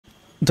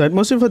Jy het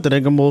mos nie vir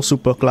Dragon Ball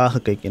Super klaar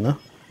gekyk nie, né?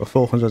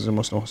 Vervolgens wat jy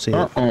mos nog sê.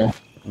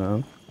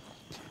 Nou.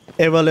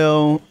 Ek wil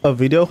jou 'n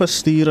video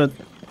gestuur het,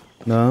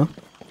 né?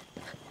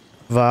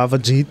 Waar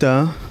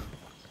Vegeta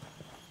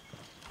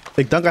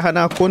ek dink hy gaan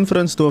na 'n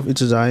conference toe of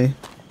iets soos hy.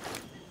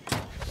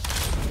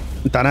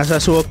 Dan is hy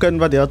so 'n kind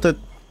wat die hele tyd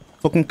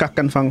fucking kak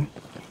kan vang.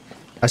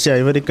 As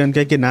jy vir die kind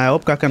kyk en hy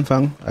op kak kan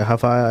vang,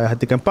 hy het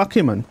die kan pak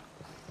jy man.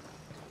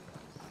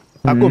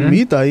 Ako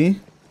meet hy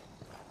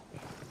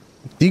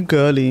die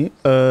girlie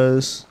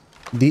is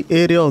die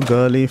aerial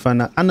girlie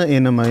van 'n ander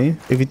anime.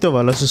 Ek weet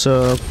wel as is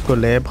 'n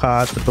collab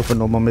gehad het of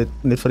genoem met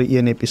net vir die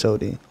een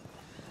episode.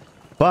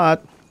 But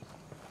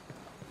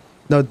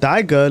nou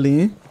die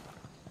girlie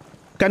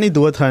kan nie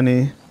doodgaan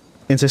nie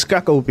en sy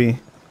skak opie.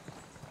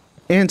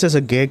 En sy is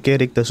 'n gay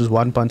character soos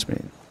One Punch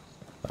Man.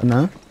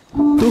 Nou,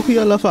 toe gee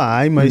hulle vir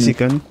hy meisie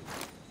kan.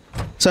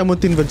 Sy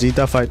moet in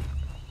Vegeta fight.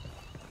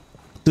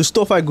 Dus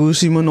stof hy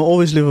Goosey moet nou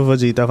always live vir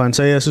Vegeta want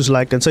sy is soos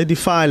like en sy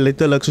defy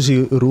letterlik soos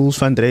die rules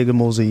van Dragon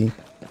Ball Z.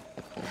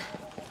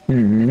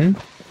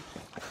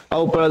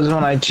 Oh, but as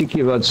van hy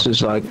chickie wat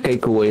soos like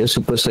kyk hoe hy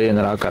Super Saiyan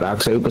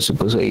raak sy ook 'n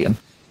Super Saiyan.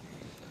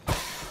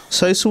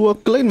 Sy is so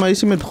 'n klein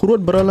meisie met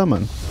groot brille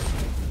man.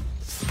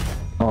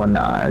 Oh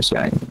nice,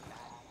 ja.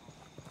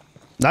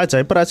 Nou,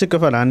 sy praat seker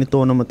van aan die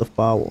tournament of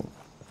power.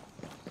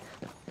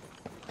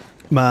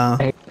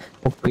 Maar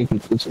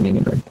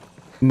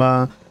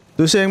maar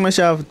toe sê ek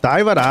myself,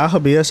 daai wat daar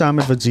gebeur saam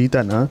met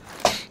Vegeta, né?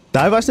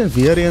 Daai was net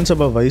weer eens 'n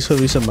bewys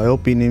gewees in my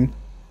opinie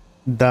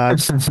dat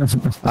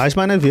hy is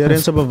maar net weer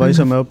eens 'n bewys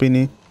in my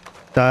opinie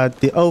dat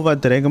die ou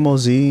wat Dragon Ball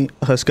Z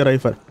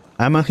geskryf het,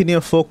 hy mag nie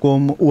 'n fok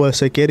om oor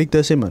sy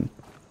karakters hê man.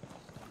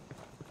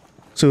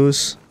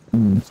 Soos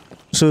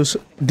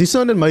dis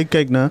nou net my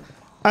kyk na,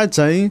 as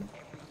hy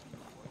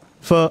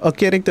vir 'n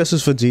karakter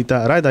soos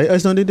Vegeta, right, hy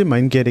is nou nie die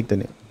main karakter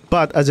nie.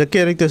 But as 'n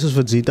karakter soos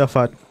Vegeta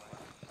vat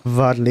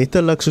wat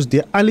letterlik soos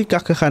die al die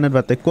kak gegaan het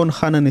wat hy kon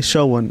gaan in die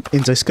show en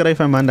sy skryf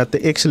hy man dat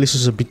hy actually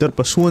soos 'n bitter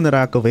persoon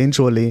raak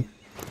eventually,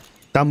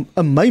 dan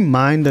in my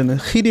mind dan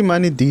gee die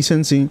man die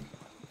decency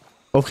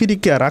of gee die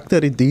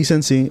karakter die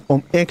decency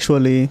om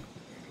actually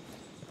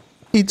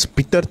iets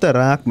bitter te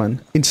raak man,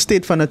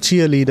 instead van 'n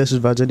cheerleader soos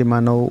wat die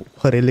man nou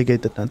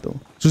gerelegated het naartoe.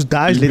 Soos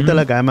daar is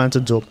letterlik hy man se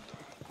job.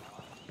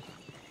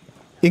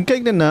 En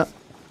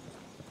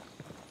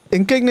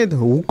kyk net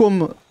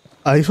hoekom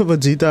hy vir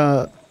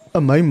Vegeta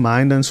in my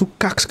mind en so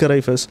kak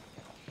skryf is.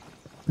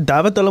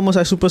 Daar wat hulle mos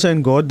hy Super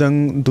Saiyan God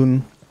ding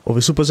doen of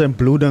hy Super Saiyan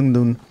Blue ding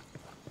doen.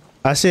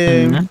 As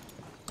hy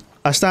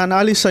as staan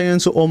al die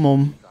Saiyans om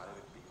hom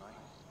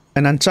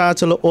en dan charge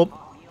hulle op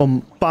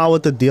om power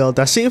te deel.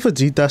 Daar sê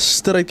Vegeta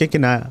stryd kyk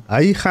en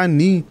hy gaan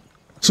nie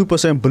Super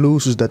Saiyan Blue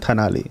soos dit gaan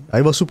haal.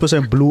 Hy wil Super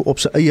Saiyan Blue op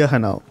sy eie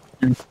gaan haal.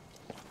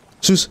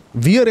 Soos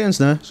weer eens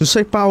né, soos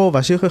sy power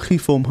was hy gegee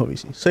vir hom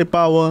gewees. Sy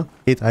power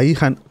het hy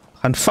gaan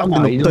vang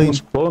en op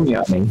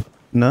tuin.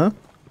 Nee?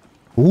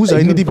 Hoe is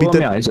hy nie die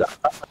bitter? Hy is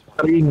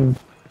train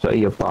sy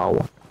eie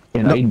power.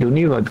 En hy doen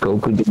nie wat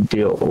Goku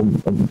doen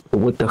om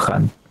oor te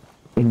gaan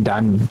en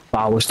dan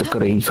powers te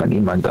kry van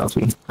iemand af.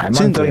 Hy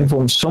maak train vir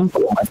hom soms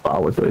om hy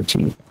power te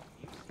achieve.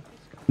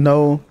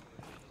 Nou,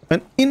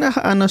 en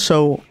enige ander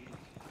show,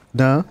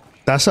 nee,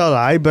 daar sal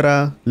hy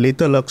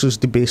letterlik soos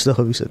die beste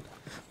gewees het.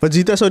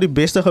 Vegeta sou die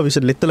beste gewees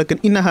het, letterlik in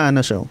enige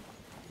ander show.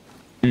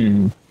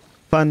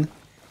 Van,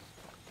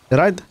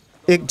 right,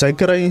 jy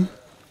kry,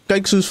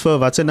 kyk soos vir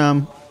wat sy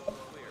naam,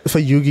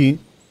 vir Yugi.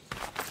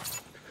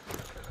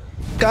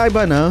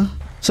 Kaiba na,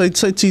 sy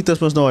cheaters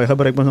mos nou, hy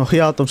gebruik mos nog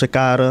geld om sy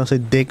kare, sy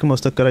dek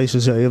mos te kry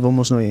soos hy wil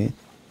mos nou hê.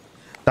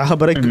 Daar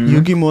gebruik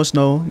Yugi mos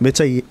nou, met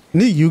sy,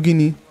 nie Yugi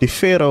nie, die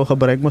Pharaoh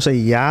gebruik mos sy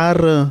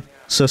jare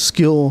sy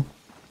skill,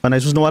 want hy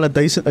is nou al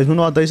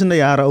duisende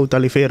jare oud,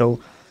 al die Pharaoh.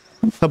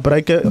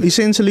 Gebruik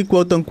essentially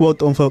quote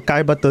unquote om vir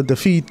Kaiba te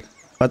defeat,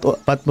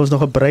 wat mos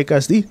nog gebruik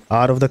as die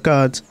Heart of the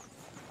Cards.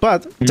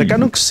 But, jy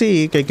kan ook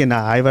sê, kyk en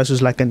hy was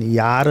soos like in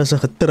jare sy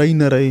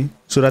getrainery,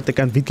 so dat ek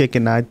kan weet, kyk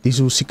en die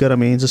so sekere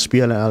mense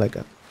speel en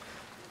elke.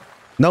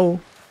 Nou,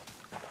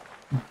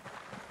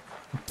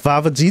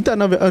 waar Vegeta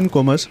nou weer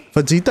inkom is,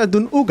 Vegeta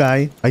doen ook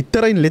hy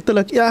train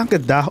letterlik elke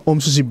dag om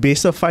soos die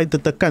beste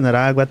fighter te kan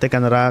raak, wat hy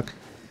kan raak.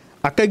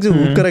 Ek kyk so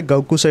hoe kry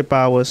Goku sy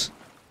powers.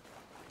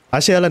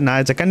 As jy hulle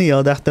night, jy kan nie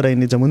heel dag train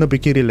nie, jy moet 'n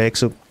bietjie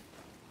relax op.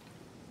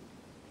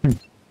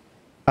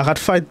 Ek het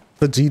fight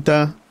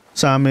Vegeta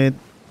saam met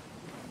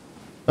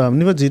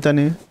nie Vegeta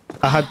nie.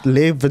 Ek het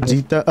leef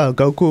Vegeta,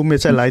 Goku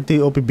met sy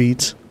lightie op die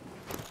beach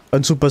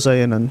in Super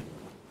Saiyan.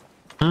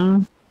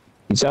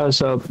 Is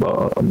also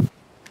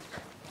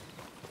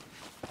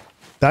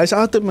Hy is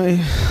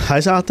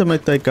altyd my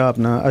take-up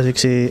na, as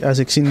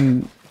ek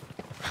sien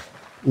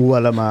hoe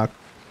hulle maak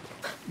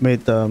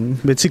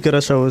met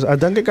sekere shows. Ek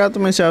dink ek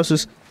altyd myself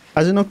soos,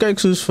 as jy nou kyk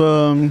soos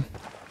vir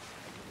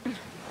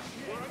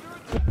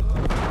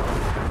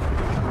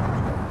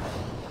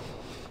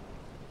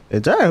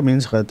het jy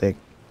mens getek?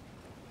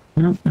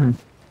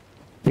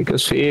 Ek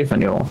is vir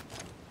van jou.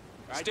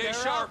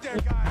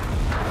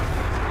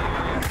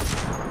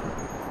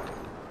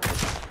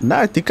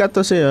 Nee, die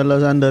kato sê hulle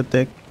is aan die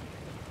tek.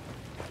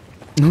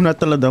 Hoe net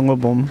hulle ding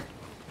op hom.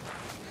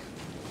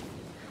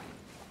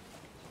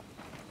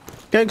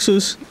 Kyk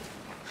soos,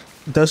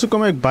 dis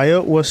hoekom ek baie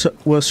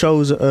oor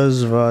shows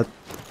is wat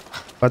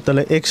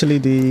hulle actually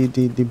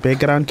die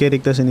background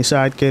characters en die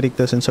side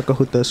characters en sulke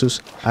goed is,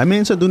 soos, hy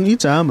mense doen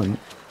iets aan, man.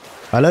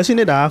 Hulle is nie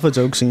net daar vir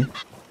jokes nie.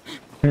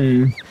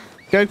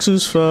 Kyk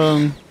soos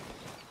vir,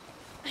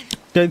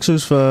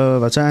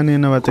 wat sy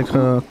ene wat ek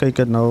gekyk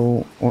het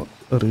nou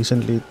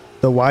recently,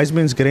 The Wise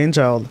Man's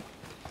Grandchild.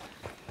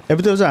 Heb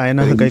je het over zijn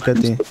gekeken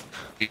het nie?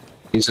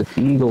 Is het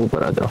eagle,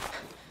 brother?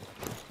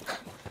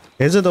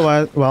 Is het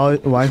The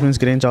Wise Man's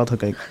Grandchild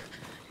gekeken?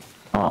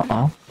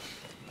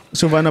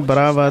 So wanneer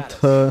bra wat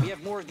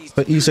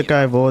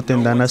isekai wordt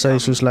en dan is hij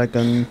soos like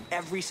een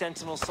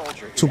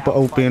super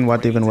OP en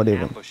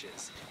whatever.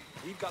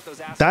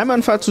 Die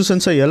man vat soos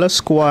in sy hele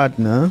squad,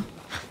 ne?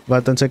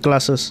 Wat in sy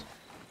klas is.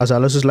 As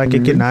hulle soos like,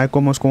 ek na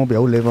kom ons kom op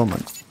jou level,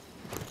 man.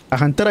 Ek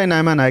gaan train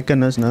hy man, hy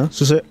kennis, ne?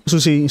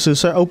 Soos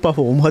sy oupa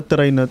vir hom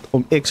getrain het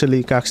om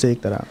actually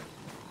kaksteek te raak.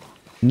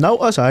 Nou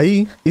as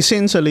hy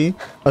essentially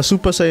een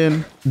Super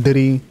Saiyan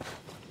 3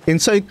 en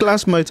sy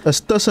classmates is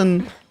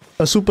tussen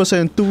een Super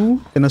Saiyan 2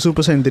 en een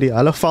Super Saiyan 3.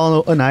 Hulle val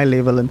nou in hy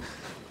level en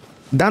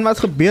dan wat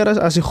gebeur is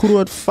as die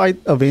groot fight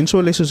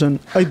eventually soos een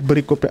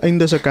uitbreek op die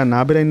einde se kan,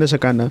 naby die einde se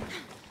kan,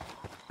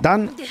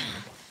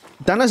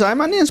 dan is hy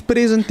maar nie eens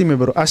present nie,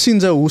 bro. As sien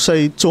sy hoe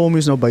sy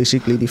chomies nou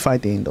basically die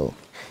fight handle.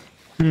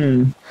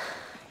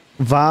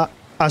 Waar,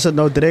 as het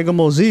nou Dragon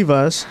Ball Z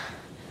was,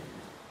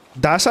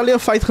 daar sal jy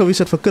een fight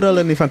gewees het vir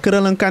Krillin nie, van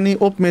Krillin kan nie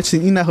opmatch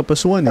die enige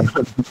persoon nie.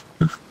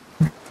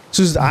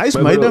 Soos, hy is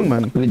my ding,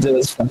 man. Weet jy,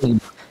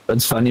 dat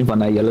is funny van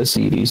die hele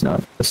series nou.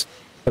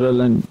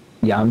 Krillin,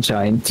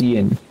 Yamcha en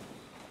Tien.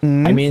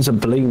 I mean, so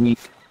bly weak.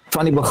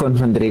 Van die begin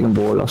van Dragon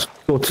Ball af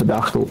tot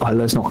vandag toe,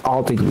 hulle is nog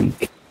altyd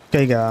weak.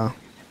 Kijk, ja.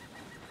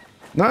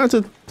 Nou,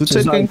 het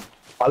sê ding.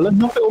 Hulle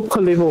nog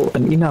opgelevel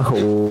in Ina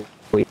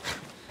gehooi.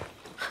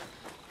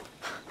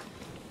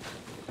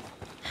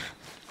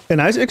 En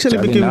hy is actually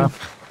begin.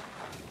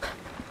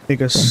 Ek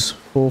is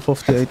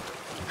 458.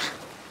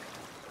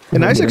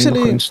 En hy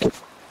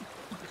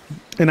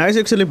is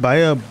actually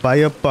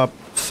baie pap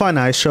van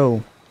hy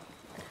show.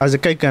 As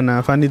ek kyk na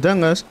van die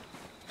ding is,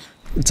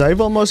 sy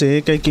wil maar sê,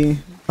 kykie,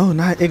 oh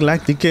nee, ek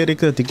like die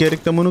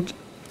character moet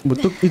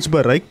ook iets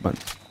bereik, man.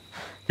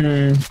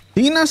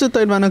 Die enige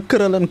tyd wanneer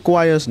Krillin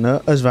kwaai is, ne,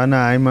 is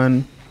wanneer hy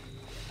man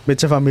met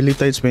sy familie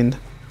tyd spend.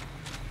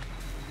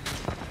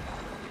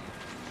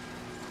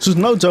 Soos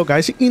no joke, hy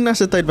is die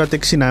enige tyd wat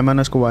ek sien hy man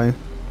is kwaai.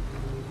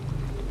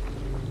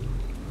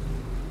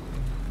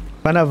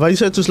 Wanneer wys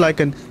het soos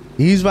like en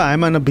hier is waar hy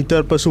man 'n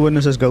bitter persoon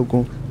is as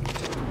Goku.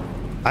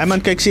 Hy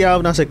man kyk sy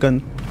af na sy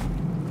kind.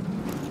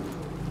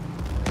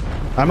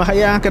 Hy man gaan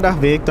elke dag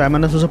werk, hy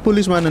man is soos 'n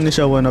policeman in die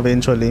show en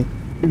eventually.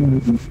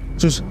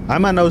 Soos, hy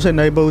man nou sy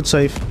neighborhood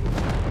safe.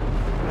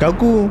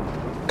 Goku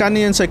kan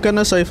nie in sy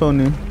kinders safe hou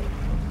nie.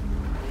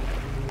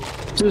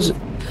 Soos,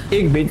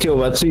 ek weet jou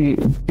wat sy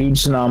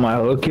dude's naam,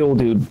 hy kill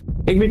dude.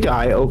 Ek weet jou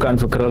hy ook kan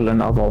vir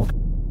Krillin afval.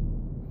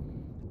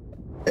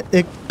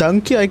 Ek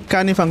dink hy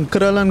kan nie van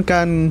Krillin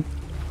kan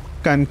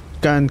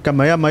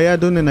Kamehameha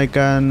doen en hy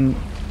kan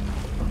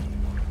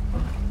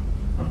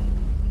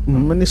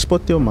manie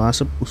spot jou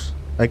maas poes.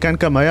 Hy kan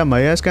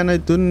Kamehameha kan hy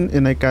doen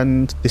en hy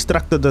kan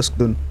Distractor Disc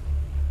doen.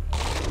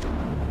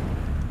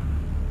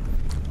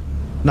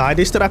 Nou, hy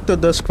Distractor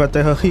Disc wat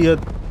hy gegee het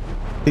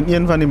in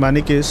een van die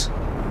mannetjies.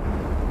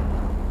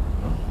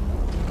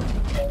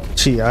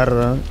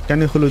 Chiara, kan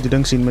nie glo die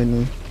ding sien my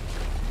nie.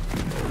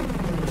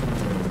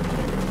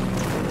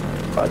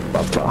 Wat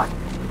papa.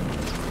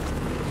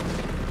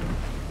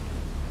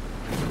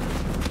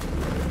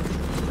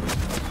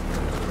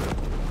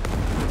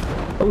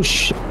 Oh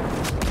shit.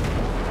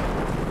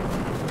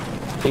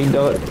 En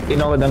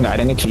nou wat dan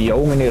ek het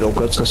jou met die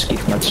rockets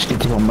geskiet, maar het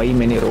skiet van my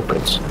met die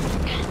rockets.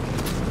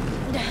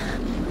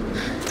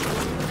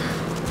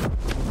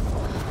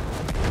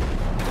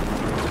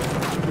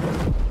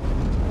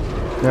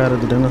 Ja,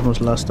 die ding is ons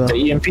lastig. De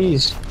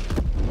EMP's.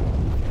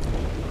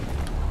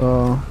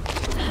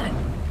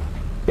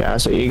 Ja,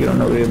 so ek gaan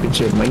nou weer 'n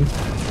bietjie op my.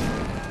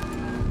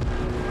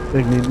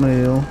 Ek niet my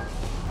heel.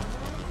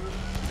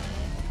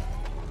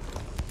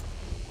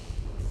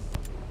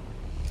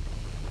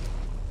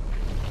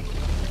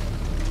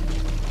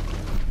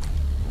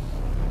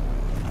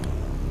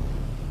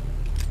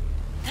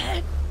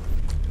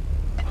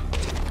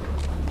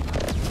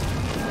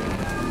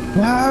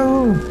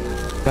 Wow!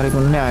 Kan ek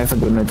nou nie even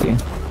doen met die.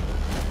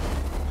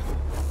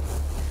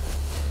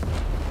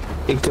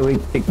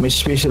 Ek my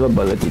special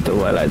ability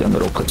terwyl hy dan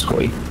rockets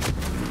gooi.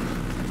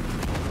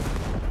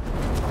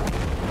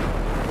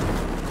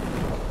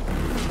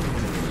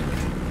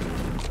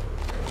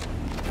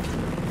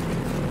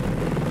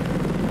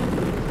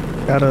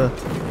 Gotta.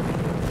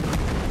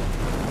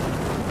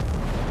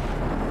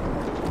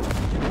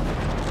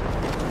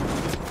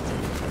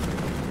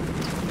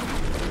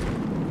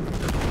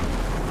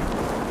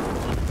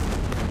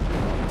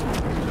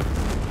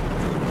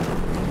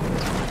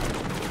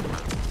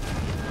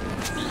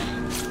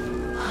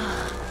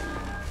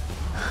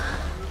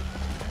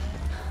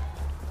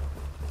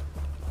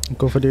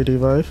 Go for the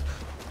revive.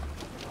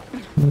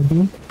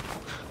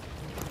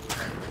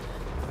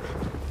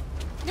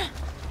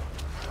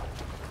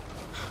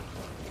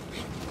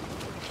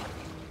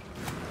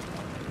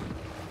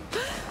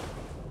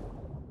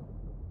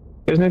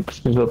 Isn't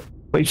it? There's a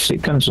 5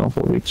 seconds nog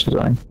voor iets te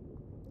zijn.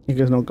 Ik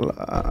is nog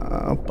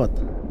pad.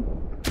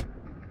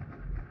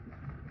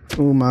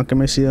 Oeh, maak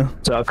hem eens hier.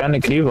 Zo kan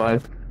ik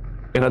revive.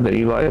 Ik ga de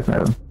revive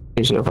hebben.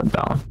 Is heel van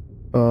down.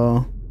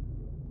 Oh.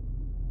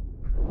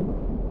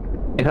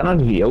 Ik ga naar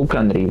de jou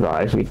kan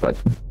revive, weet wat.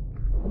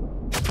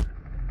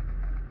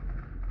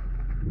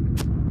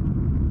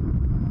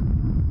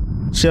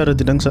 Siya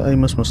di lang sa ay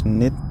mas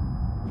net.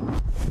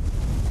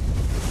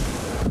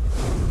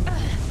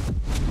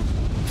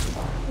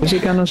 Kasi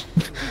kan ons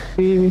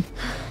baby.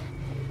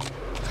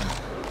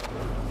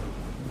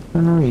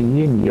 Ano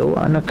yun yo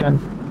anak kan.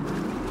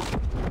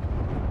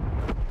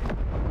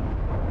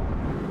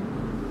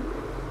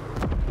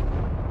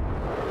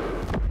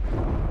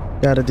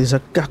 Ja, dat is een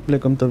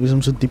kakplek om te wees,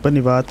 om so diep in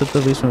die water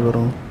te wees, maar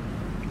waarom?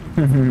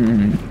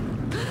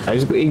 Hij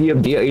is hier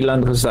op die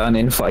eiland gestaan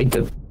en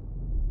fighten.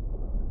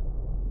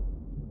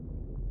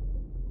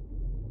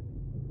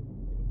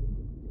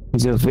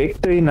 Is een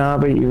victory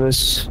naby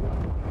iewers.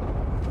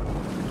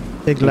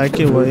 Ik like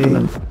je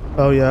way.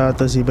 Oh ja, het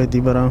is hier bij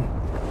die barang.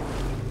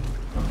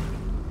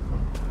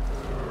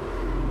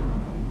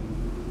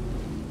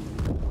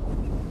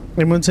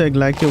 Ik moet zeggen,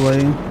 ik like je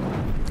way.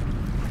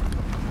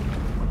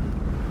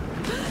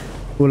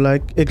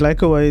 Ik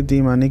like hoe hy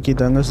die mannetjie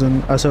dinges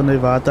doen. As hy in die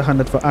water gaan,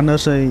 dit verander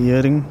sy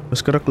hearing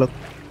beskrukkelijk.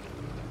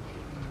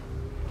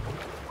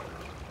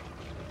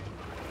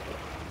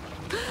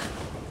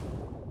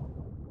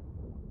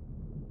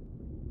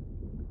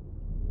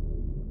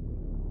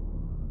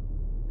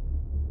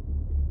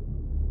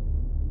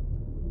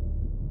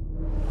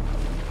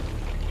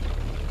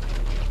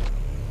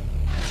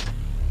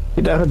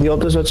 Die daar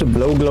gedeelte is wat so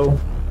blauw glow.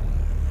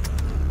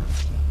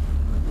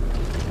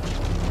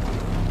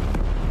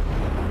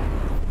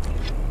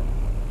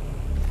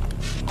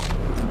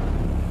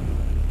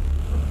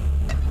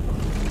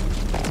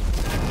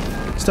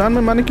 Staan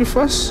mijn mannetje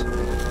vast?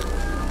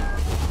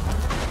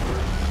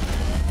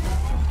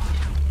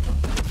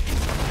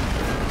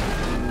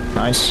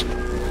 Nice.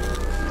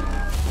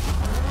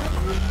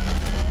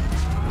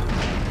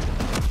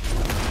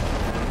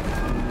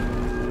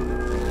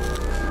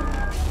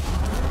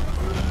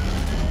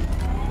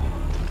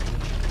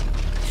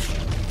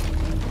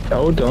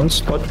 Oh, don't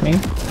spot me.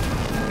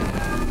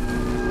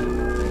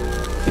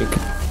 Ik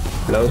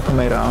loop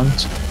me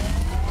around.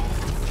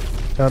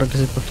 Ja, dat is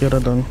het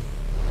verkeerde dan.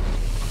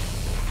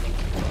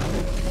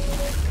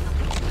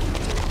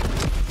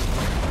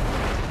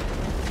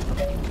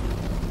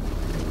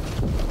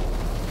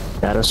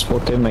 Daar is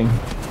spot in mij.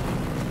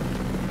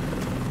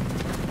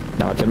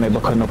 Nou, het mij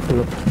begint op te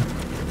lopen.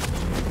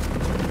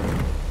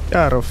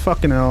 Ja,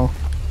 fucking hell.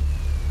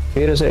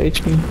 Hier is een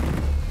HP.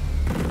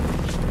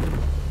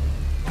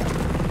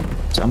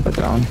 Jump it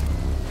down.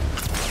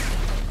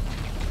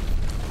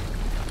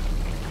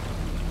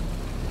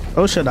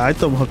 Oh shit, hij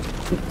heeft hem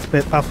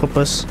net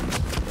afgepast.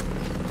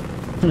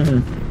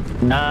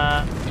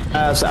 Nou,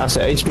 als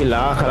hij HP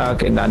laag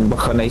raakt en dan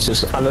begint hij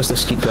dus alles te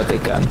schieten wat hij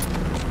kan.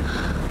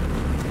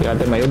 Ja,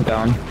 hij mij ook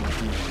down.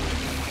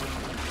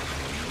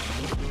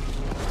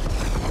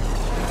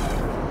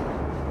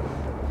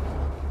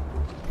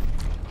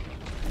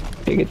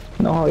 Kijk het.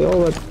 Nou,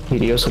 joh, wat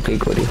video's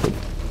gekeken worden goed.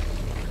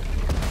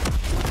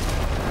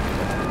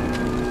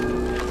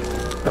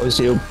 Dat was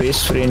your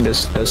best friend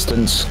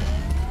distance.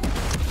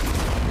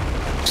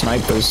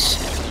 Snipers.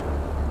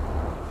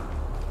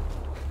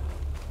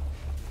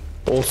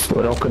 Of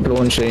rocket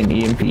launcher en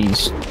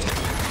EMP's.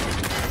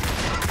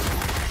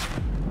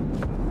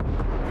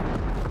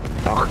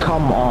 Oh,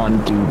 come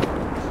on, dude.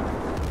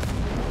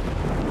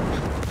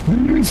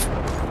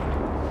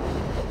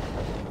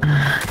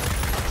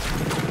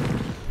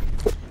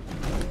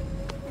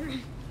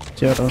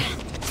 Tjera.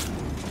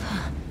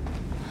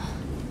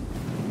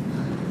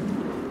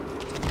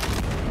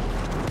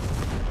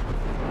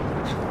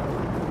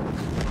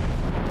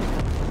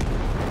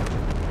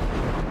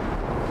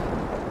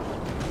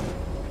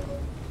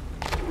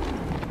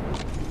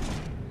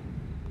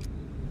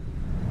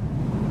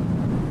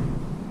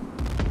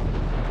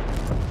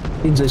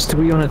 Is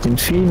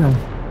 304.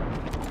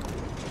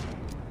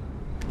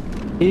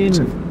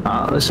 En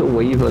is een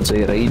way wat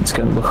sy raids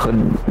kan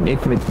begin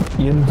net met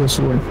een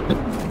persoon.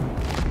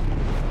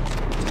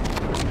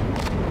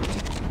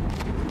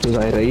 So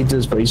sy raids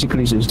is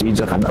basically soos die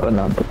sy gaan in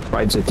aan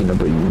fight sit in 'n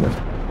unit.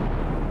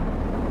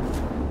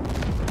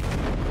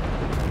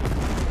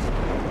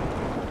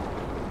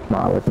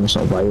 Maar wat mens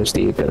nou baie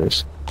sterker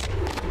is.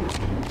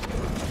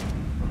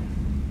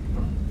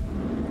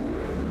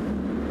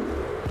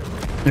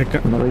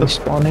 I'm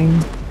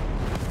respawning.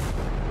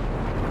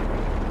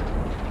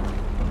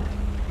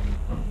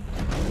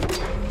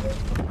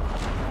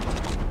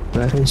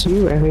 Where is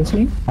he? Where is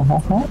he? I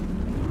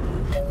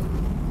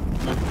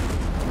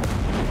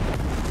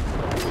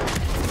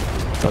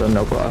don't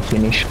know, but I'll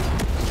finish.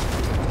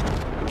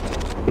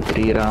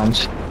 3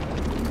 rounds.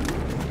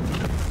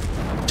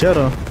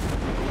 Chero.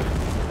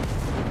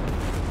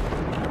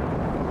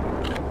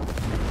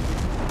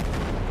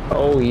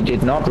 Oh, he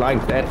did not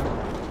like that.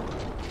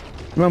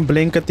 Man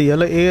blinkt die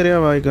hele area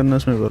waar je kan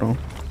mee bro.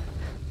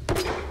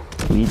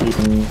 He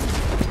didn't.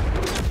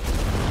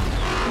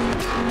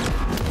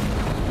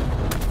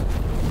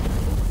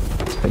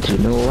 But you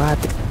know what?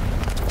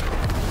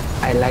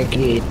 I like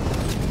it.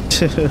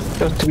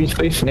 Dat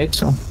 3-5 net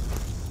zo.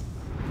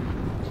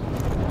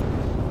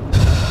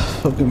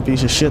 Fucking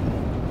piece of shit.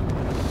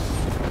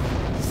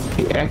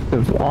 The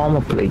active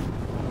armor plate.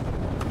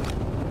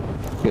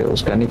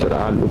 Ons kan niet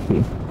raar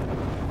lopen.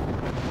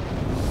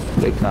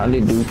 Like nou,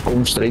 die dude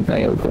komt straight naar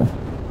jou toe.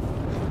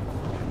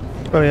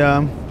 Oh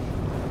ja.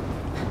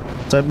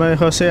 Sy het my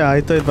gesê hy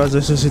het was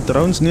soos die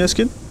drones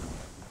neerskiet.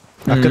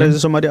 Ek kry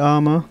sommer die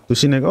arme. Toe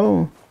sien ek,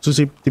 oh,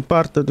 soos die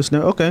parte, dus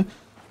nou okay.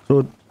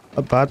 So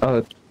 'n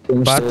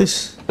part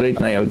is straight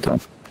naar jou toe.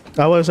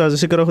 Ouwe zou ze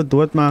zeker ook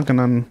doodmaak en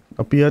dan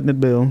appear het net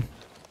bij jou.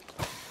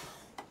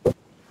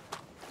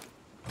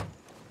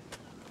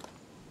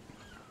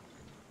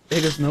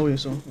 Ik is nou weer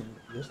zo.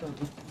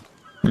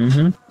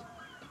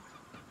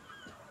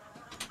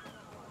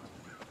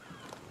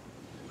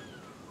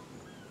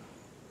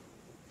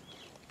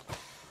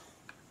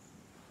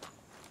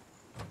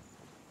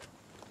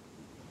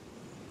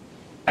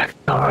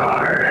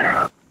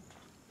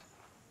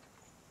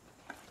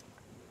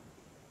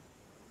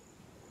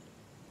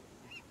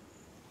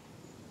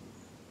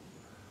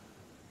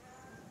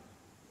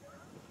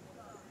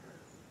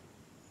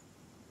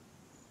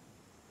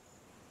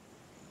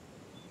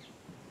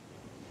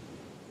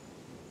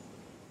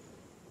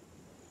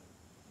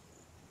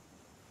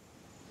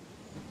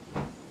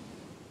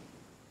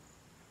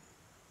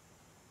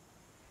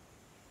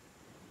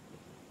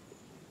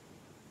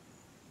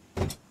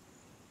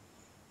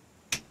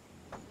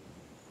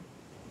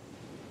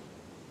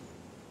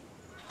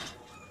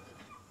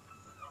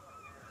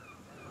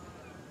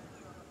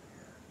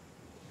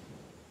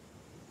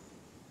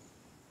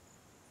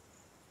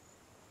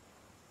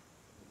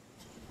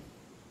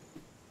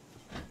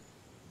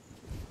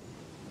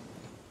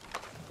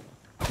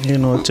 You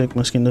know, check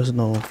misschien dus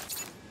nou.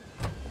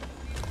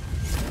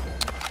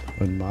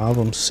 Met mijn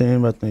avond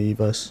zijn wat naïef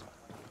was.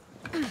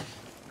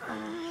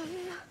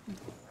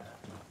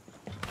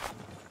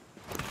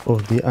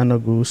 Of die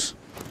andere goose.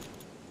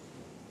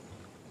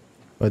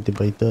 Wat die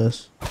buiten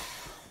is.